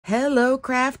Hello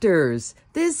crafters,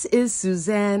 this is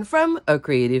Suzanne from A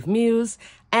Creative Muse,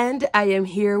 and I am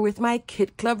here with my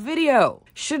Kit Club video.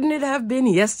 Shouldn't it have been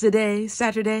yesterday,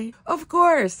 Saturday? Of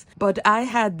course, but I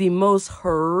had the most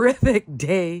horrific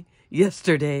day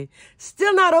yesterday.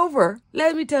 Still not over.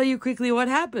 Let me tell you quickly what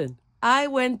happened. I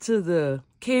went to the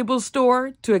cable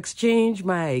store to exchange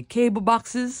my cable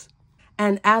boxes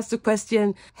and asked the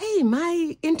question, hey,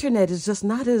 my internet is just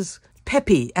not as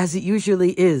peppy as it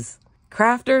usually is.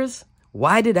 Crafters,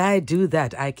 why did I do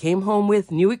that? I came home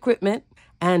with new equipment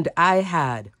and I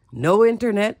had no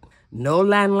internet, no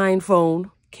landline phone.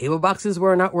 Cable boxes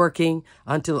were not working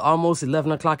until almost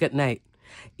 11 o'clock at night.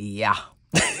 Yeah.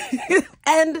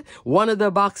 And one of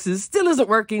the boxes still isn't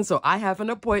working, so I have an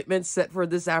appointment set for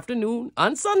this afternoon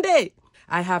on Sunday.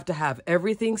 I have to have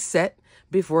everything set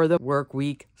before the work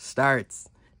week starts.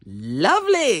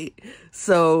 Lovely.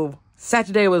 So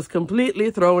Saturday was completely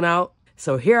thrown out.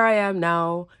 So here I am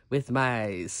now with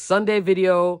my Sunday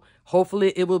video.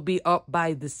 Hopefully it will be up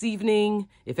by this evening.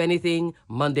 If anything,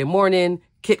 Monday morning,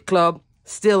 Kit Club,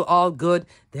 still all good.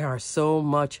 There are so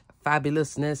much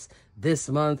fabulousness this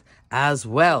month as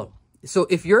well. So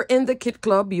if you're in the Kit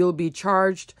Club, you'll be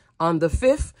charged on the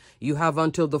 5th. You have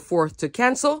until the 4th to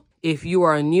cancel. If you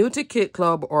are new to Kit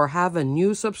Club or have a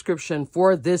new subscription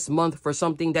for this month for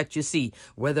something that you see,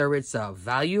 whether it's a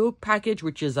value package,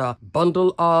 which is a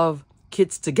bundle of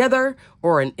kits together,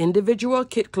 or an individual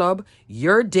Kit Club,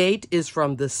 your date is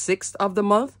from the 6th of the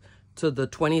month to the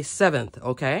 27th,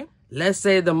 okay? Let's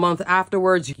say the month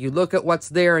afterwards, you look at what's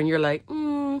there and you're like,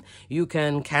 you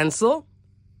can cancel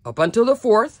up until the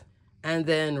 4th and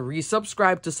then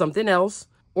resubscribe to something else,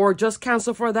 or just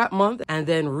cancel for that month and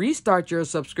then restart your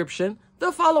subscription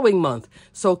the following month.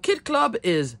 So Kit Club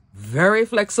is very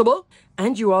flexible,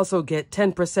 and you also get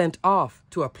 10% off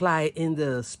to apply in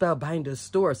the Spellbinders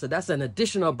store. So that's an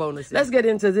additional bonus. Let's get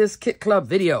into this Kit Club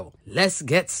video. Let's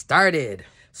get started.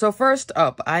 So first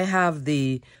up, I have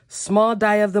the small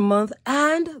die of the month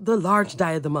and the large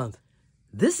die of the month.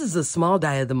 This is a small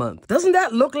die of the month. Doesn't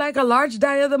that look like a large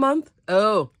die of the month?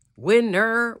 Oh,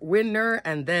 winner,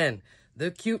 and then the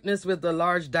cuteness with the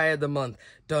large die of the month.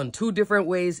 Done two different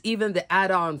ways. Even the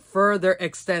add-on further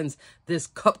extends this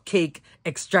cupcake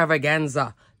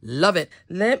extravaganza. Love it.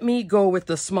 Let me go with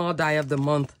the small die of the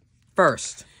month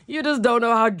first. You just don't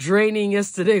know how draining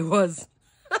yesterday was.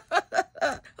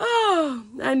 Oh,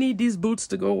 I need these boots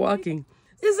to go walking.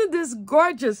 Isn't this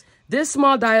gorgeous? This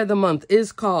small die of the month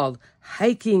is called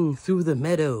Hiking Through the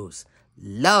Meadows.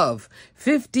 Love.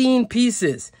 15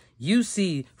 pieces. You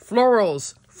see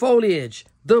florals, foliage,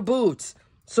 the boots.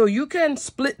 So you can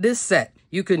split this set.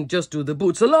 You can just do the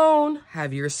boots alone,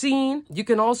 have your scene. You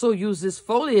can also use this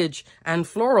foliage and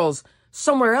florals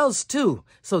somewhere else too.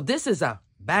 So this is a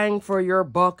bang for your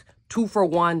buck,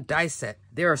 2-for-1 die set.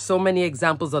 There are so many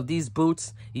examples of these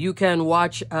boots. You can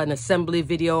watch an assembly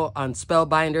video on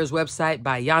Spellbinders website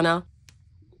by Yana.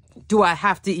 Do I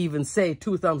have to even say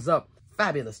 2 thumbs up?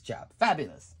 Fabulous job.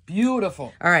 Fabulous.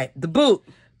 Beautiful. All right, the boot.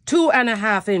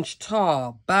 2.5 inch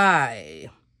tall by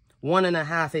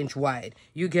 1.5 inch wide.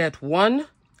 You get one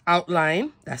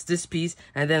outline, that's this piece,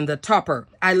 and then the topper.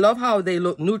 I love how they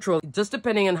look neutral. Just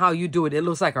depending on how you do it, it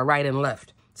looks like a right and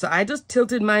left. So I just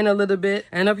tilted mine a little bit,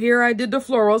 and up here I did the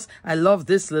florals. I love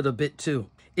this little bit too.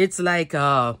 It's like,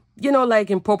 you know, like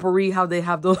in potpourri, how they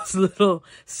have those little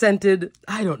scented,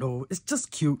 I don't know, it's just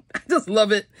cute. I just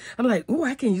love it. I'm like, oh,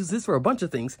 I can use this for a bunch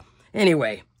of things.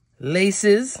 Anyway,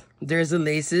 laces, there's the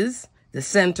laces, the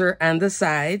center and the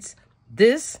sides.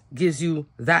 This gives you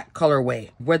that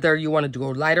colorway, whether you want to go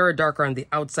lighter or darker on the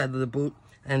outside of the boot.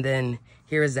 And then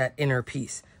here's that inner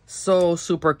piece. So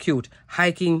super cute.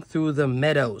 Hiking Through the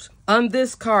Meadows. On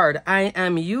this card, I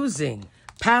am using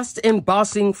Past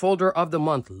Embossing Folder of the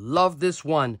Month. Love this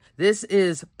one. This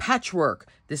is Patchwork.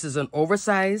 This is an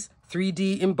oversized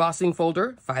 3D embossing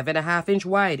folder, 5.5 inch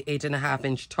wide, 8.5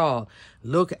 inch tall.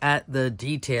 Look at the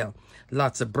detail.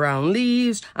 Lots of brown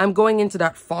leaves. I'm going into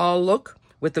that fall look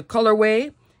with the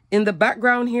colorway. In the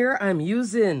background here, I'm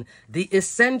using the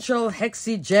Essential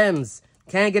Hexi Gems.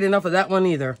 Can't get enough of that one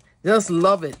either. Just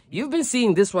love it. You've been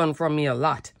seeing this one from me a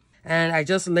lot. And I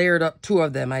just layered up 2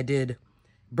 of them. I did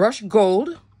Brush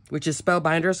Gold, which is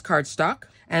Spellbinders cardstock,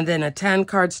 and then a tan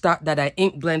cardstock that I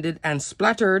ink blended and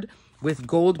splattered with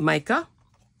gold mica,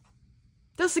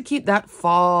 just to keep that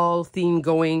fall theme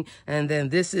going. And then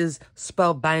this is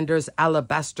Spellbinders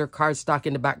alabaster cardstock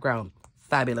in the background.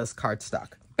 Fabulous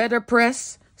cardstock. Better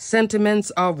Press,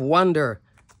 Sentiments of Wonder.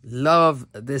 Love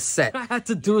this set. I had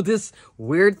to do this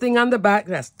weird thing on the back.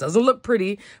 That doesn't look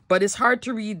pretty, but it's hard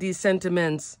to read these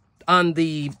sentiments on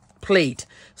the plate.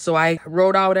 So I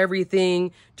wrote out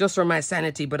everything just for my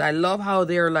sanity. But I love how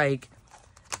they're like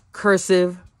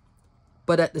cursive,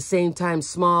 but at the same time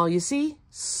small. You see?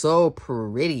 So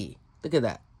pretty. Look at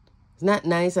that. Isn't that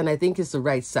nice? And I think it's the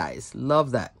right size.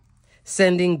 Love that.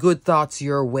 Sending good thoughts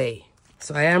your way.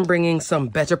 So I am bringing some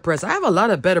better press. I have a lot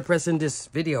of better press in this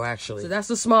video, actually. So that's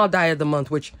the small die of the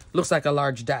month, which looks like a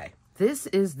large die. This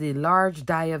is the large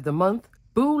die of the month.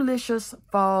 Boolicious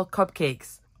Fall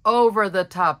Cupcakes. Over the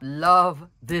top. Love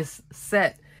this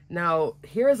set. Now,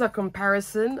 here's a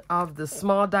comparison of the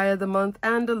small die of the month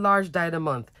and the large die of the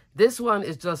month. This one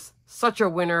is just such a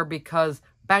winner because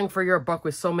bang for your buck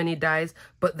with so many dies.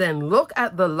 But then look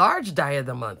at the large die of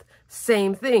the month.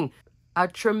 Same thing. A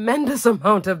tremendous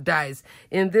amount of dies.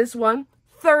 In this one,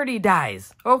 30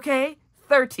 dies. Okay?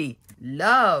 30.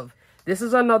 Love. This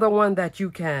is another one that you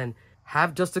can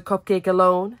have just a cupcake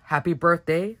alone. Happy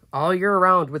birthday. All year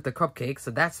round with the cupcake.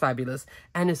 So that's fabulous.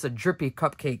 And it's a drippy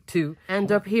cupcake too. And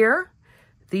up here,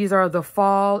 these are the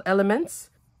fall elements.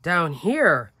 Down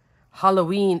here,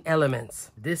 Halloween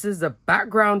elements. This is the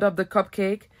background of the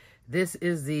cupcake. This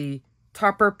is the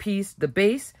topper piece, the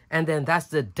base. And then that's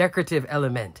the decorative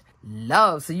element.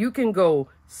 Love. So you can go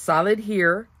solid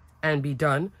here and be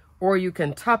done, or you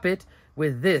can top it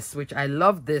with this, which I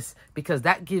love this because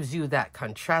that gives you that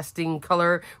contrasting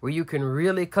color where you can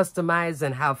really customize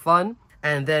and have fun.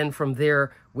 And then from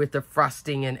there with the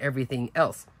frosting and everything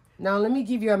else. Now let me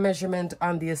give you a measurement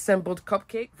on the assembled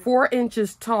cupcake. 4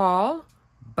 inches tall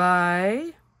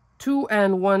by 2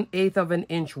 1/8 of an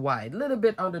inch wide. A little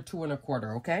bit under 2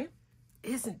 1/4, okay?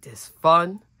 Isn't this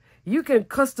fun? You can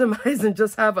customize and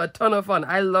just have a ton of fun.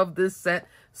 I love this set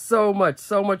so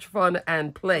much fun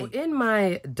and play. So in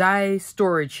my die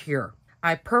storage here,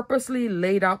 I purposely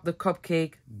laid out the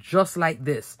cupcake just like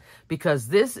this because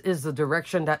this is the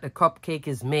direction that the cupcake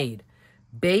is made.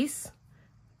 Base,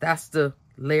 that's the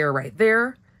layer right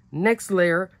there. Next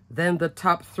layer, then the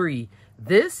top 3.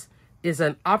 This is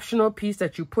an optional piece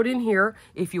that you put in here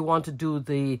if you want to do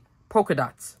the polka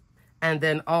dots. And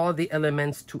then all the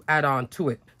elements to add on to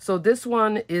it. So this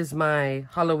one is my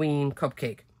Halloween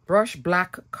cupcake. Brush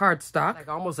black cardstock, like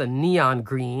almost a neon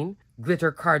green.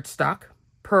 Glitter cardstock.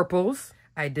 Purples.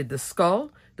 I did the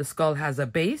skull. The skull has a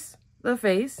base. The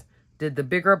face. Did the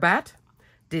bigger bat.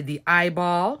 Did the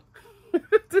eyeball.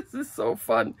 This is so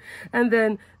fun. And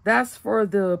then that's for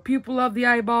the pupil of the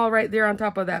eyeball right there on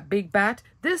top of that big bat.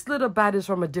 This little bat is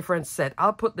from a different set.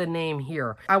 I'll put the name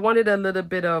here. I wanted a little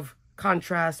bit of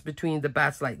contrast between the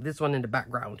bats, like this one in the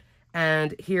background.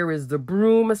 And here is the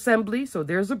broom assembly. So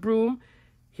there's a broom.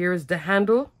 Here is the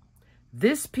handle.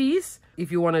 This piece,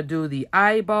 if you want to do the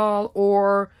eyeball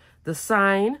or the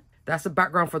sign, that's the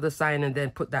background for the sign, and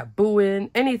then put that boo in.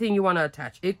 Anything you want to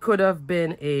attach. It could have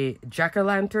been a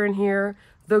jack-o'-lantern here,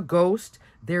 the ghost.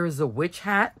 There is a witch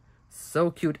hat.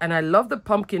 So cute. And I love the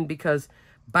pumpkin because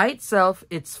by itself,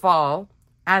 it's fall.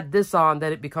 Add this on,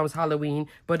 then it becomes Halloween,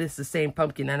 but it's the same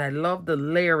pumpkin. And I love the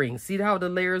layering. See how the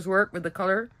layers work with the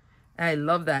color? I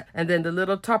love that. And then the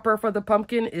little topper for the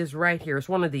pumpkin is right here. It's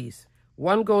one of these.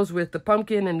 One goes with the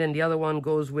pumpkin, and then the other one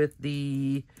goes with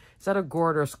the... Is that a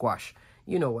gourd or squash?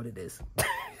 You know what it is.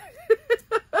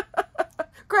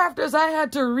 Crafters, I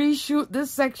had to reshoot this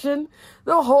section.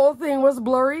 The whole thing was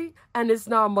blurry, and it's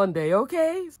now Monday,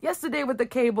 okay? Yesterday with the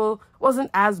cable wasn't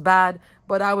as bad,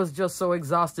 but I was just so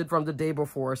exhausted from the day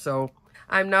before, so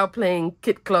I'm now playing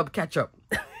Kit Club catch-up.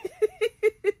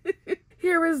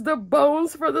 Here is the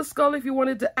bones for the skull if you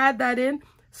wanted to add that in.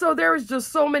 So there is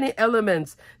just so many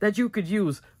elements that you could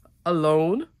use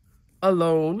alone,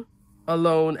 alone,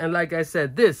 alone. And like I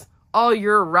said, this all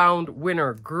year round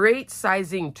winner. Great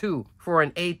sizing too for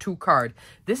an A2 card.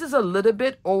 This is a little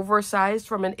bit oversized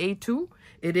from an A2.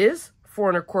 It is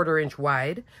 4 1/4 inch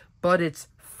wide, but it's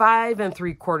 5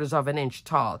 3/4 of an inch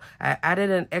tall. I added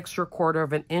an extra 1/4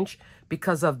 of an inch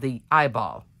because of the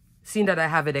eyeball. Seeing that I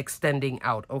have it extending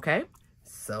out, okay?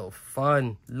 So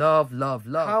fun. Love, love,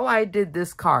 love. How I did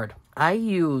this card. I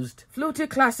used Quilted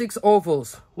Classics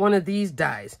Ovals, one of these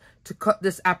dies, to cut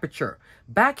this aperture.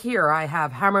 Back here, I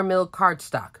have Hammermill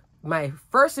cardstock. My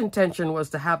first intention was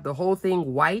to have the whole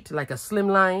thing white, like a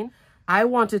slimline. I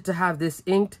wanted to have this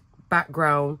inked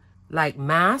background, like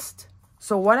masked.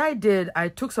 So what I did, I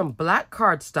took some black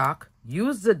cardstock,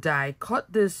 used the die,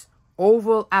 cut this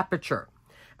oval aperture,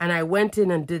 and I went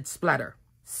in and did splatter.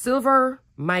 Silver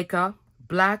mica,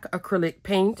 black acrylic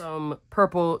paint, some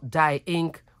purple dye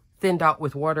ink, thinned out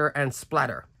with water, and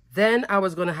splatter. Then I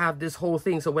was going to have this whole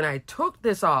thing. So when I took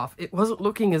this off, it wasn't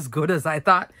looking as good as I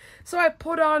thought. So I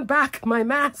put on back my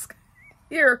mask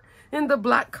here in the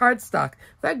black cardstock.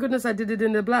 Thank goodness I did it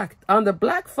in the black. On the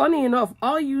black, funny enough,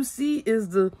 all you see is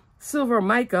the silver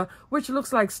mica, which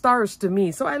looks like stars to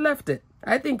me. So I left it.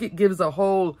 I think it gives a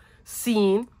whole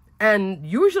scene. And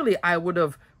usually I would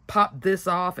have popped this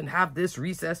off and have this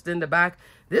recessed in the back.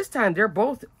 This time they're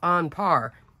both on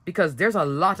par because there's a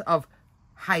lot of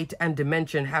height and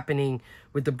dimension happening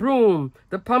with the broom,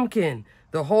 the pumpkin,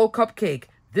 the whole cupcake.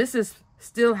 This is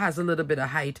still has a little bit of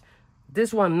height.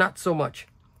 This one, not so much.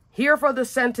 Here for the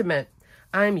sentiment,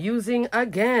 I'm using,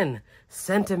 again,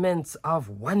 Sentiments of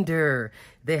Wonder.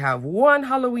 They have one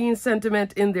Halloween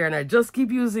sentiment in there, and I just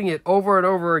keep using it over and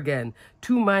over again.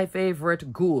 To my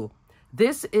favorite ghoul.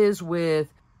 This is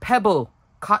with Pebble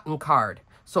cotton card.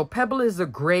 So Pebble is a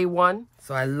gray one.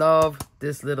 So I love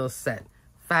this little set.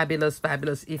 Fabulous,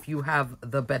 fabulous if you have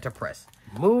the better press.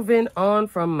 Moving on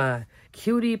from my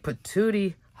cutie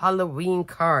patootie Halloween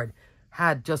card.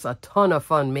 Had just a ton of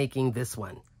fun making this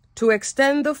one. To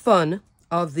extend the fun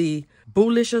of the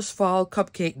Boolicious Fall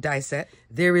Cupcake die set,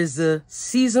 there is the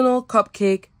Seasonal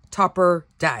Cupcake Topper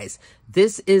dies.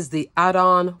 This is the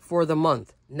add-on for the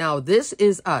month. Now, this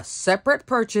is a separate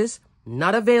purchase,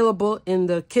 not available in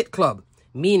the Kit Club.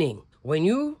 Meaning, when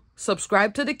you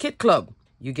subscribe to the Kit Club,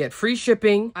 you get free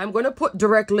shipping. I'm going to put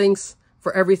direct links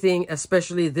for everything,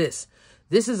 especially this.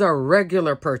 This is a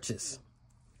regular purchase.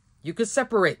 You could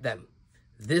separate them.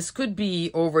 This could be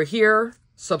over here,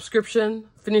 subscription,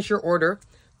 finish your order,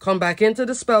 come back into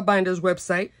the Spellbinders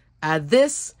website, add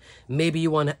this. Maybe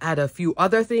you want to add a few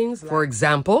other things. For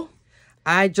example,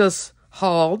 I just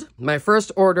hauled my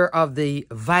first order of the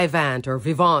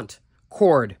Vivant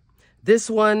cord. This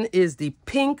one is the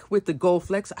pink with the gold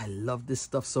flecks. I love this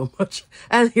stuff so much.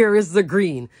 And here is the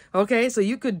green. Okay, so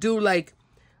you could do like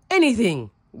anything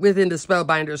within the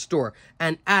Spellbinders store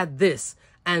and add this.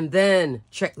 And then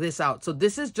check this out. So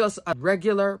this is just a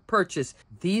regular purchase.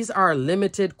 These are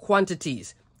limited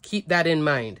quantities. Keep that in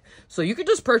mind. So you could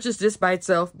just purchase this by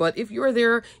itself. But if you're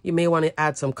there, you may want to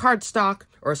add some cardstock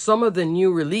or some of the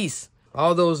new release.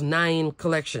 All those 9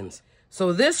 collections.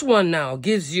 So this one now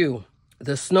gives you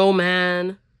the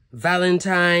snowman,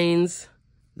 Valentine's,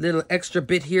 little extra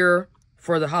bit here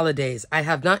for the holidays. I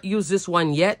have not used this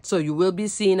one yet, so you will be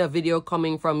seeing a video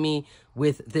coming from me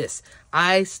with this.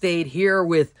 I stayed here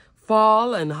with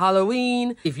fall and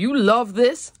Halloween. If you love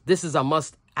this, this is a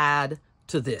must add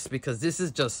to this because this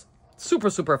is just super,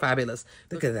 super fabulous.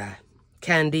 Look at that.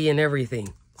 Candy and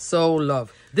everything. So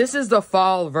love. This is the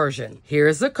fall version.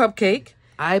 Here's the cupcake.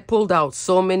 I pulled out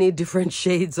so many different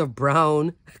shades of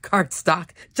brown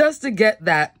cardstock just to get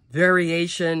that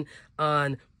variation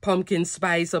on pumpkin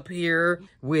spice up here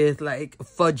with like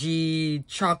fudgy,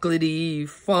 chocolatey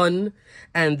fun.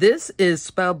 And this is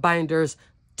Spellbinders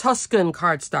Tuscan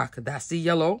cardstock. That's the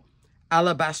yellow.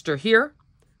 Alabaster here.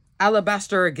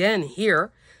 Alabaster again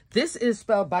here. This is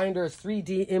Spellbinders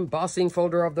 3D embossing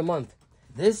folder of the month.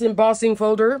 This embossing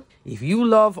folder, if you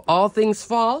love all things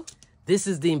fall, this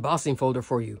is the embossing folder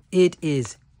for you. It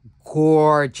is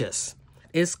gorgeous.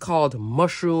 It's called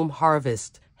Mushroom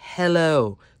Harvest.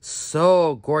 Hello.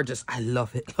 So gorgeous. I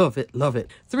love it, love it, love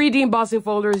it. 3D embossing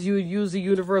folders, you use the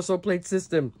universal plate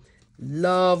system.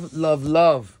 Love, love,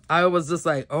 love. I was just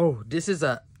like, oh, this is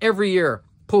every year,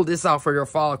 pull this out for your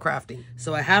fall crafting.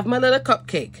 So I have my little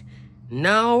cupcake.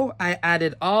 Now I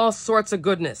added all sorts of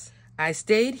goodness. I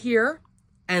stayed here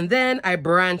and then I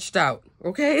branched out,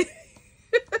 okay?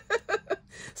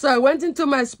 So I went into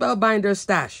my Spellbinder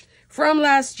stash. From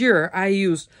last year, I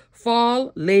used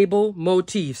Fall Label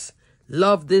Motifs.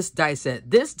 Love this die set.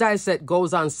 This die set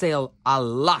goes on sale a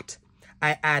lot.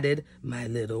 I added my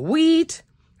little wheat.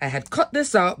 I had cut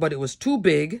this out, but it was too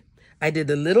big. I did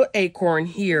a little acorn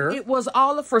here. It was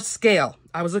all for scale.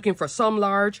 I was looking for some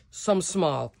large, some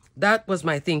small. That was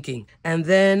my thinking. And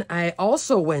then I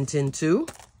also went into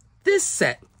this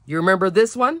set. You remember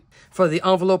this one? For the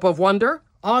Envelope of Wonder,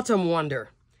 Autumn Wonder.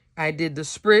 I did the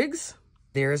sprigs.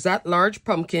 There's that large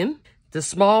pumpkin. The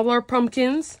smaller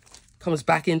pumpkins comes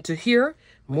back into here.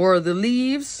 More of the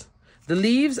leaves. The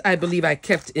leaves, I believe I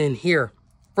kept in here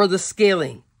for the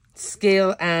scaling.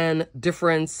 Scale and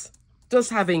difference. Just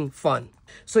having fun.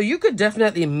 So you could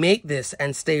definitely make this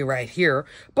and stay right here.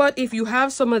 But if you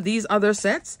have some of these other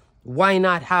sets, why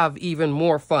not have even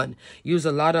more fun? Use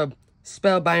a lot of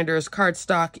Spellbinders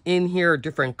cardstock in here,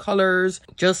 different colors.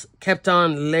 Just kept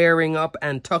on layering up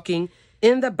and tucking.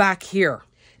 In the back here,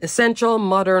 Essential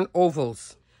Modern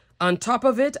Ovals. On top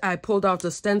of it, I pulled out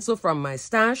a stencil from my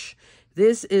stash.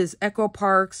 This is Echo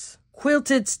Park's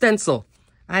Quilted Stencil.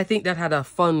 I think that had a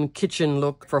fun kitchen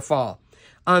look for fall.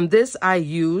 On this, I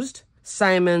used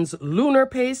Simon's Lunar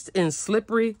Paste in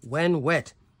Slippery When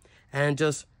Wet. And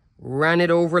just ran it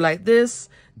over like this.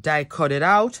 Die cut it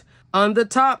out. On the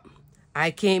top, I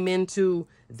came into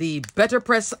the Better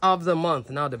Press of the month.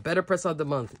 Now, the Better Press of the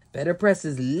month. Better Press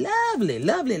is lovely,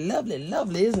 lovely, lovely,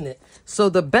 lovely, isn't it? So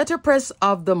the Better Press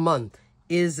of the month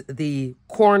is the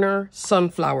Corner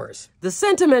Sunflowers. The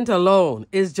sentiment alone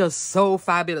is just so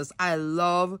fabulous. I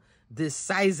love this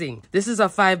sizing. This is a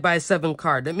 5x7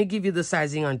 card. Let me give you the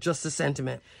sizing on just the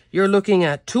sentiment. You're looking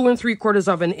at 2 3/4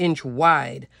 of an inch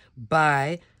wide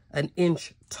by an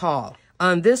inch tall.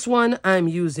 On this one, I'm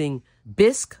using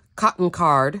bisque cotton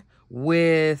card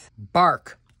with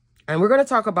bark. And we're going to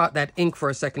talk about that ink for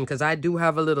a second because I do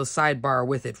have a little sidebar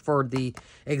with it for the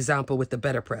example with the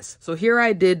Better Press. So here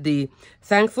I did the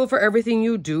thankful for everything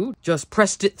you do, just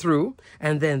pressed it through,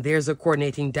 and then there's a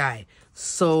coordinating die.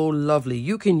 So lovely.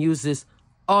 You can use this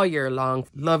all year long.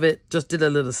 Love it. Just did a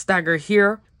little stagger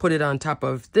here, put it on top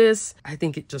of this. I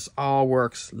think it just all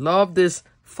works. Love this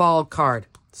fall card.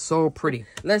 So pretty.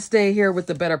 Let's stay here with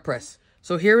the Better Press.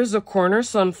 So here is the Corner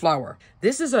Sunflower.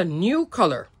 This is a new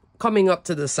color coming up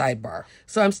to the sidebar.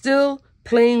 So I'm still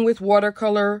playing with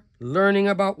watercolor, learning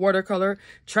about watercolor,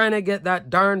 trying to get that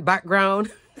darn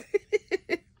background.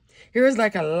 Here's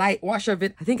like a light wash of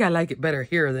it. I think I like it better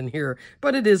here than here,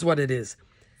 but it is what it is.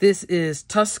 This is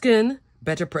Tuscan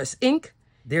Better Press ink.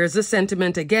 There's the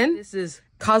sentiment again. This is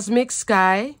Cosmic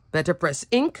Sky Better Press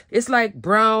ink. It's like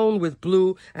brown with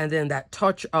blue and then that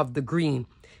touch of the green.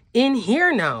 In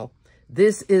here now,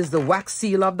 this is the Wax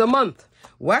Seal of the Month.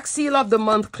 Wax Seal of the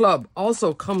Month Club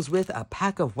also comes with a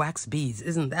pack of wax beads.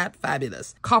 Isn't that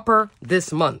fabulous? Copper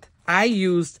this month. I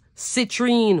used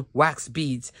citrine wax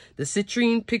beads. The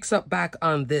citrine picks up back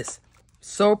on this.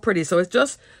 So pretty. So it's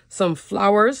just some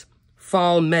flowers,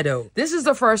 fall meadow. This is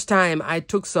the first time I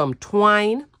took some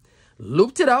twine,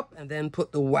 looped it up, and then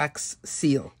put the wax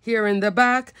seal. Here in the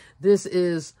back, this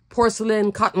is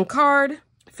porcelain cotton card.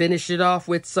 Finish it off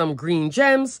with some green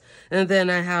gems. And then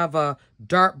I have a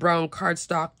dark brown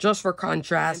cardstock just for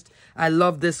contrast. I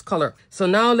love this color. So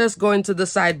now let's go into the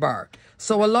sidebar.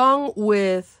 So along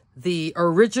with the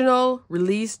original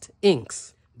released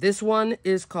inks, this one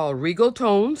is called Regal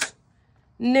Tones,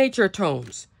 Nature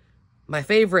Tones. My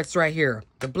favorites right here,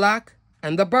 the black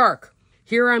and the bark.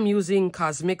 Here I'm using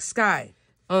Cosmic Sky.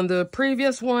 On the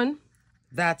previous one,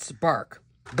 that's bark.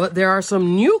 But there are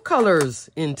some new colors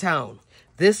in town.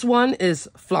 This one is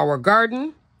Flower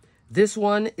Garden. This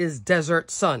one is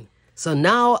Desert Sun. So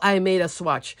now I made a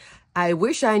swatch. I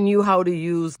wish I knew how to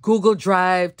use Google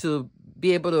Drive to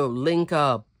be able to link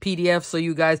a PDF so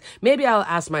you guys, maybe I'll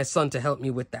ask my son to help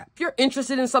me with that. If you're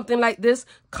interested in something like this,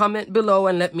 comment below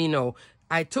and let me know.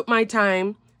 I took my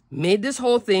time, made this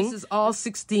whole thing. This is all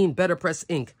 16 Better Press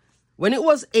ink. When it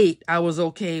was 8, I was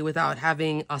okay without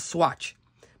having a swatch.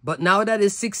 But now that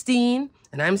it's 16,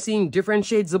 and I'm seeing different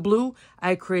shades of blue,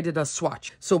 I created a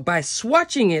swatch. So by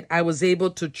swatching it, I was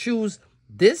able to choose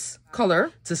this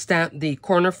color to stamp the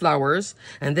corner flowers.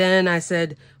 And then I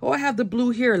said, oh, I have the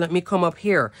blue here. Let me come up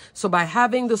here. So by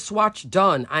having the swatch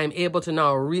done, I'm able to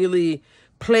now really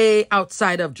play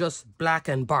outside of just black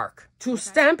and bark. To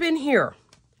stamp in here,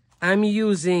 I'm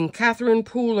using Catherine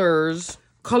Pooler's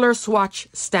Color Swatch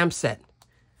Stamp Set.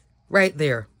 Right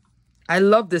there. I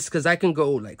love this because I can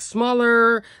go like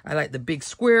smaller. I like the big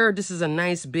square. This is a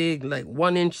nice big like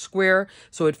 1-inch square.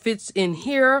 So it fits in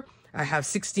here. I have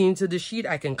 16 to the sheet.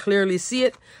 I can clearly see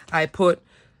it. I put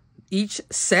each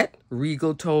set,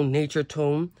 Regal Tone, Nature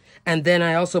Tone. And then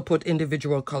I also put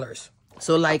individual colors.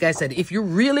 So like I said, if you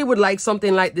really would like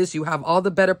something like this, you have all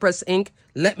the Better Press ink,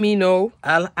 let me know.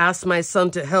 I'll ask my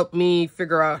son to help me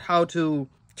figure out how to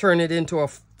turn it into a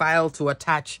file to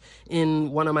attach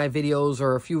in one of my videos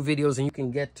or a few videos, and you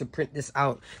can get to print this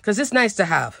out because it's nice to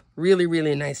have. Really,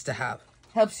 really nice to have.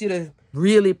 Helps you to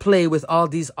really play with all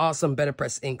these awesome Better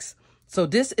Press inks. So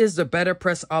this is the Better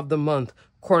Press of the Month,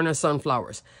 Corner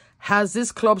Sunflowers. Has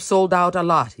this club sold out a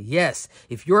lot? Yes.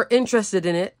 If you're interested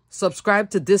in it, subscribe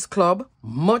to this club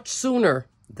much sooner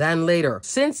than later.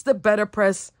 Since the Better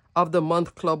Press of the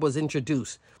Month club was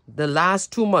introduced, the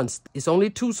last 2 months, it's only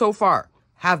 2 so far,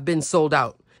 have been sold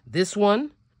out. This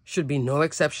one should be no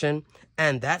exception.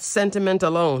 And that sentiment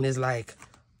alone is like,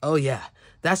 oh yeah,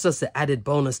 that's just the added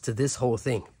bonus to this whole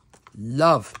thing.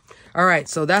 Love. All right,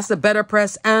 so that's the Better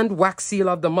Press and Wax Seal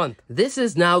of the Month. This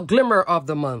is now Glimmer of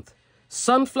the Month.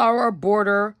 Sunflower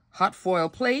border hot foil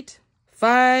plate,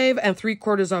 5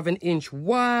 3/4 of an inch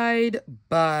wide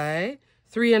by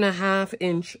 3.5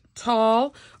 inch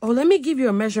tall. Oh, let me give you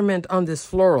a measurement on this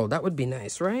floral. That would be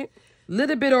nice, right?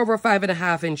 Little bit over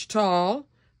 5.5 inch tall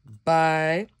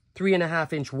by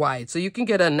 3.5 inch wide. So you can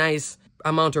get a nice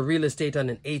amount of real estate on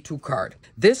an A2 card.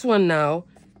 This one now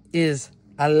is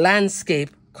a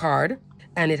landscape card,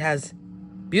 and it has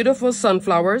Beautiful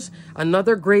sunflowers,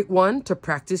 another great one to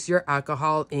practice your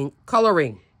alcohol ink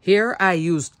coloring. Here I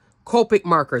used Copic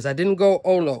markers. I didn't go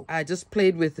Olo. I just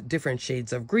played with different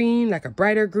shades of green, like a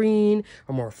brighter green,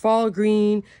 a more fall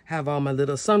green, have all my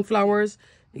little sunflowers.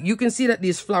 You can see that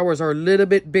these flowers are a little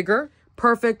bit bigger,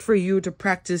 perfect for you to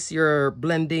practice your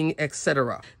blending,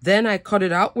 etc. Then I cut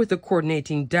it out with the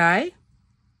coordinating die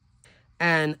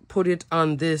and put it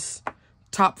on this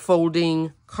top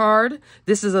folding card.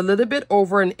 This is a little bit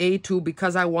over an A2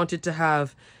 because I wanted to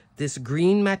have this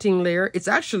green matting layer. It's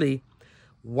actually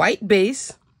white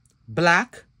base,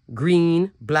 black,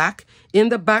 green, black. In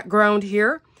the background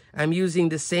here, I'm using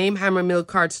the same Hammermill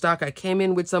cardstock. I came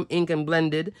in with some ink and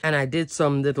blended, and I did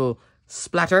some little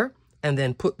splatter and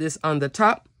then put this on the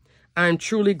top. I'm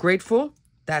truly grateful.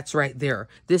 That's right there.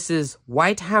 This is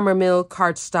white Hammermill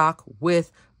cardstock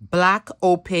with black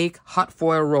opaque hot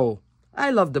foil roll. I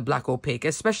love the black opaque,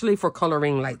 especially for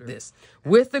coloring like this.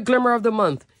 With the Glimmer of the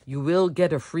Month, you will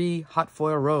get a free hot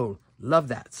foil roll. Love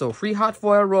that. So free hot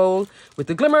foil roll with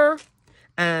the glimmer,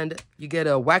 and you get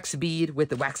a wax bead with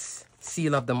the wax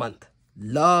seal of the month.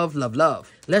 Love, love,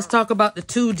 love. Let's talk about the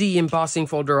 2D embossing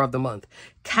folder of the month.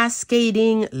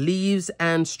 Cascading Leaves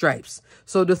and Stripes.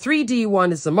 So the 3D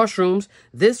one is the mushrooms.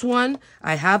 This one,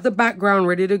 I have the background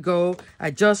ready to go.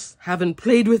 I just haven't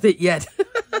played with it yet.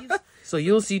 So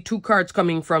you'll see 2 cards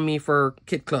coming from me for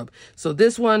Kit Club. So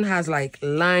this one has like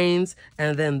lines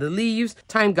and then the leaves.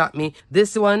 Time got me.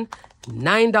 This one,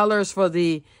 $9 for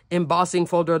the embossing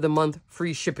folder of the month,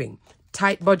 free shipping.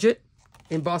 Tight budget,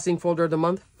 embossing folder of the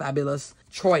month, fabulous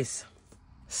choice.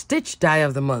 Stitch die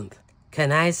of the month.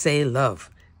 Can I say love?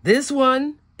 This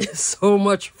one is so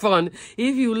much fun.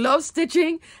 If you love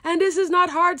stitching, and this is not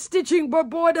hard stitching, but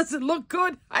boy, does it look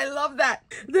good. I love that.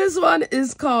 This one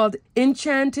is called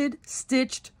Enchanted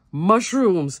Stitched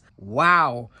Mushrooms.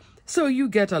 Wow. So you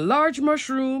get a large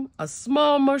mushroom, a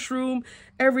small mushroom,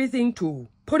 everything to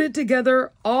put it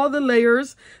together, all the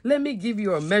layers. Let me give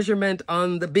you a measurement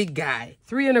on the big guy.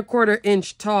 3¼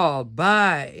 inch tall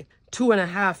by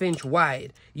 2½ inch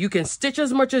wide. You can stitch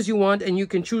as much as you want, and you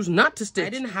can choose not to stitch. I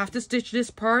didn't have to stitch this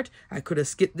part. I could have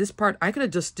skipped this part. I could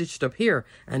have just stitched up here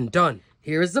and done.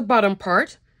 Here's the bottom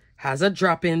part. Has a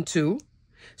drop in too.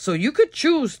 So you could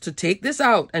choose to take this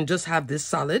out and just have this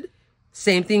solid.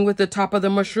 Same thing with the top of the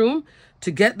mushroom.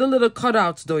 To get the little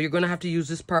cutouts though, you're going to have to use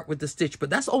this part with the stitch. But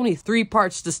that's only 3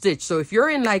 parts to stitch. So if you're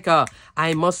in like a,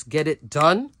 I must get it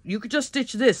done, you could just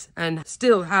stitch this and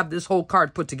still have this whole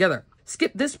card put together.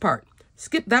 Skip this part.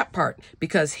 Skip that part.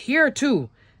 Because here too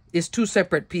is 2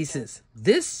 separate pieces.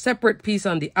 This separate piece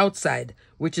on the outside,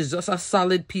 which is just a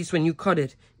solid piece when you cut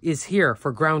it, is here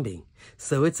for grounding.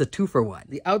 So it's a 2-for-1.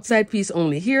 The outside piece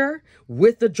only here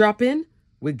with the drop-in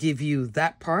will give you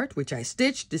that part, which I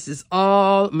stitched. This is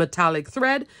all metallic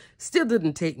thread. Still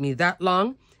didn't take me that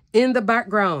long. In the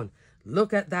background,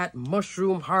 look at that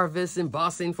Mushroom Harvest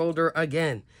embossing folder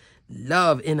again.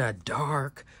 Love in a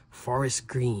dark forest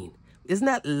green. Isn't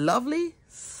that lovely?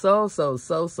 So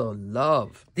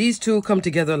love. These two come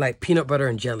together like peanut butter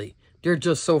and jelly. They're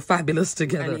just so fabulous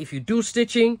together. And if you do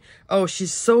stitching, oh,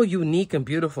 she's so unique and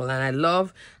beautiful. And I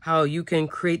love how you can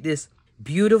create this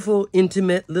beautiful,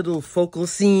 intimate little focal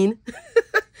scene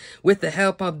with the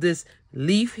help of this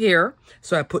leaf here.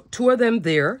 So I put 2 of them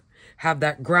there, have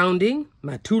that grounding,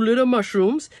 my 2 little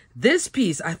mushrooms. This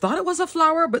piece, I thought it was a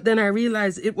flower, but then I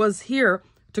realized it was here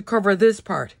to cover this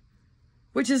part,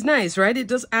 which is nice, right? It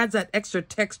just adds that extra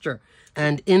texture.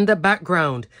 And in the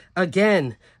background,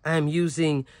 again, I'm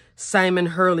using Simon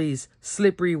Hurley's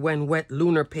Slippery When Wet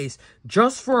Lunar Paste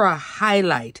just for a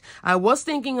highlight. I was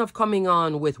thinking of coming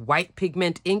on with white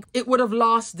pigment ink. It would have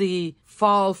lost the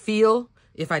fall feel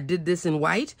if I did this in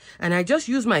white. And I just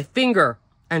use my finger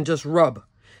and just rub.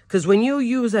 Because when you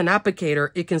use an applicator,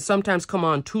 it can sometimes come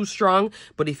on too strong.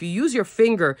 But if you use your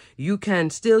finger, you can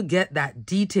still get that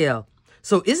detail.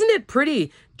 So isn't it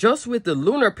pretty just with the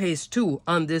lunar paste too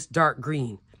on this dark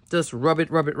green? Just rub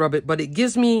it, rub it, rub it. But it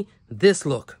gives me this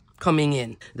look coming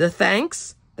in. The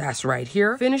thanks, that's right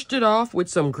here. Finished it off with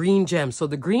some green gems. So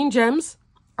the green gems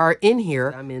are in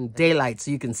here. I'm in daylight,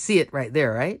 so you can see it right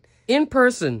there, right? In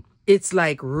person, it's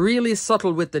like really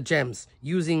subtle with the gems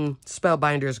using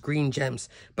Spellbinders green gems.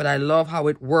 But I love how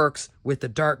it works with the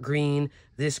dark green,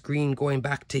 this green going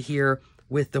back to here,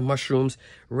 with the mushrooms,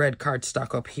 red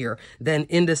cardstock up here. Then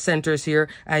in the centers here,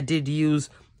 I did use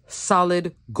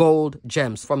solid gold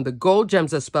gems. From the gold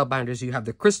gems of Spellbinders, you have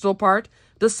the crystal part,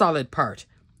 the solid part.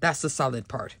 That's the solid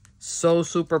part. So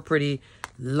super pretty.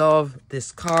 Love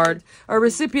this card. A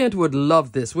recipient would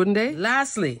love this, wouldn't they?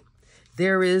 Lastly,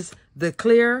 there is the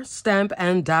clear stamp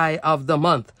and die of the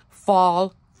month,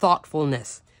 Fall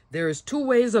Thoughtfulness. There's two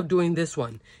ways of doing this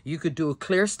one. You could do a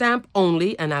clear stamp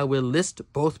only, and I will list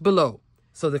both below.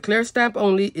 So the clear stamp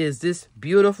only is this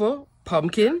beautiful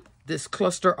pumpkin, this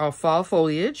cluster of fall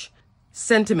foliage,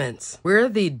 sentiments. Where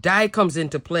the die comes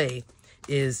into play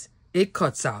is it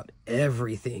cuts out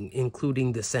everything,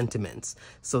 including the sentiments.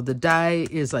 So the die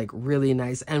is like really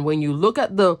nice. And when you look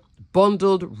at the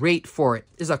bundled rate for it,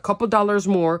 is a couple dollars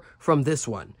more from this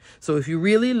one. So if you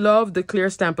really love the clear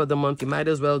stamp of the month, you might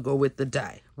as well go with the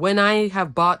die. When I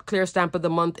have bought clear stamp of the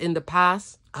month in the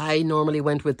past, I normally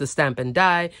went with the stamp and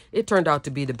die. It turned out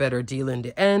to be the better deal in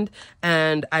the end.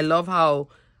 And I love how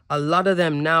a lot of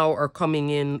them now are coming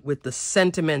in with the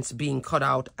sentiments being cut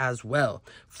out as well.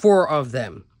 4 of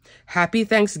them. Happy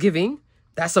Thanksgiving.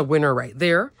 That's a winner right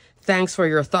there. Thanks for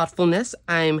your thoughtfulness.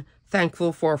 I'm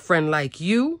thankful for a friend like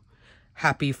you.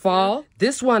 Happy Fall.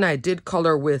 This one I did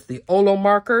color with the Olo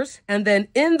markers. And then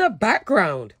in the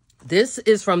background, this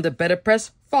is from the Better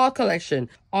Press Fall Collection,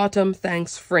 Autumn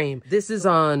Thanks Frame. This is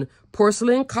on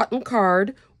porcelain cotton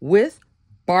card with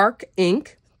bark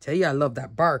ink. Tell you I love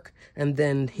that bark. And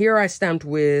then here I stamped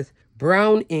with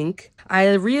brown ink.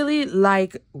 I really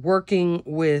like working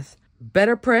with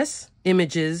Better Press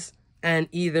images and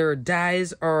either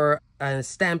dies or a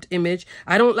stamped image.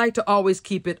 I don't like to always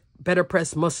keep it Better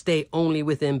Press must stay only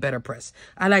within Better Press.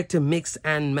 I like to mix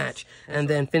and match and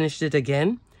then finish it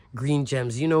again. Green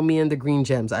gems. You know me and the green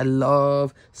gems. I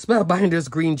love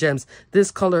Spellbinders green gems. This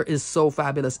color is so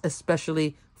fabulous,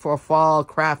 especially for fall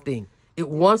crafting. It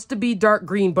wants to be dark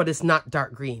green, but it's not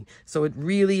dark green. So it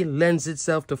really lends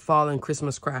itself to fall and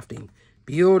Christmas crafting.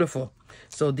 Beautiful.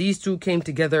 So these two came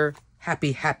together.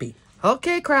 Happy, happy.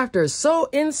 Okay, crafters. So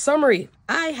in summary,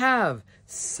 I have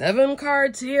 7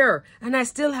 cards here, and I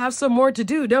still have some more to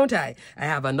do, don't I? I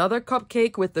have another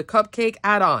cupcake with the cupcake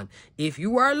add-on. If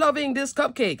you are loving this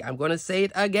cupcake, I'm going to say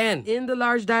it again, in the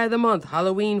large die of the month,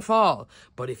 Halloween fall.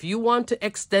 But if you want to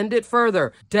extend it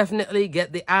further, definitely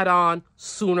get the add-on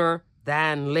sooner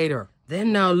than later.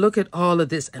 Then now look at all of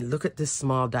this and look at this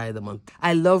small die of the month.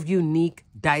 I love unique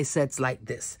die sets like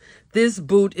this. This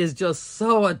boot is just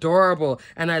so adorable,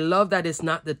 and I love that it's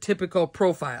not the typical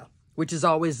profile, which is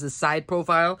always the side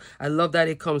profile. I love that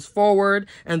it comes forward,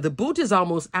 and the boot is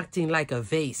almost acting like a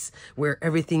vase where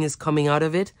everything is coming out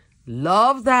of it.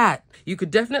 Love that. You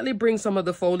could definitely bring some of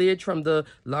the foliage from the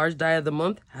large die of the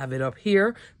month, have it up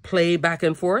here, play back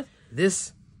and forth.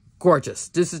 This, gorgeous.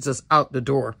 This is just out the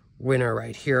door winner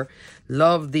right here.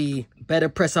 Love the Better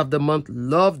Press of the month.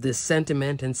 Love this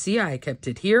sentiment, and see, I kept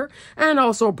it here and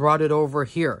also brought it over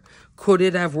here. Could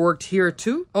it have worked here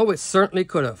too? Oh, it certainly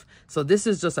could have. So this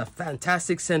is just a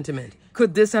fantastic sentiment.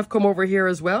 Could this have come over here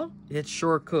as well? It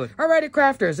sure could. Alrighty,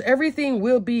 crafters, everything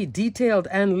will be detailed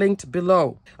and linked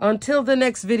below. Until the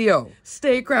next video,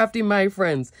 stay crafty, my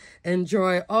friends.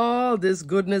 Enjoy all this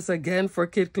goodness again for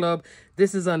Kit Club.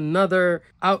 This is another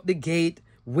out the gate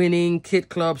winning Kit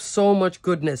Club. So much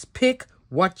goodness. Pick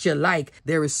what you like.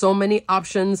 There is so many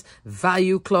options,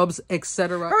 value clubs,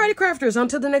 etc. Alrighty, crafters,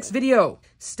 until the next video.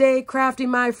 Stay crafty,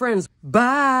 my friends.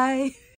 Bye.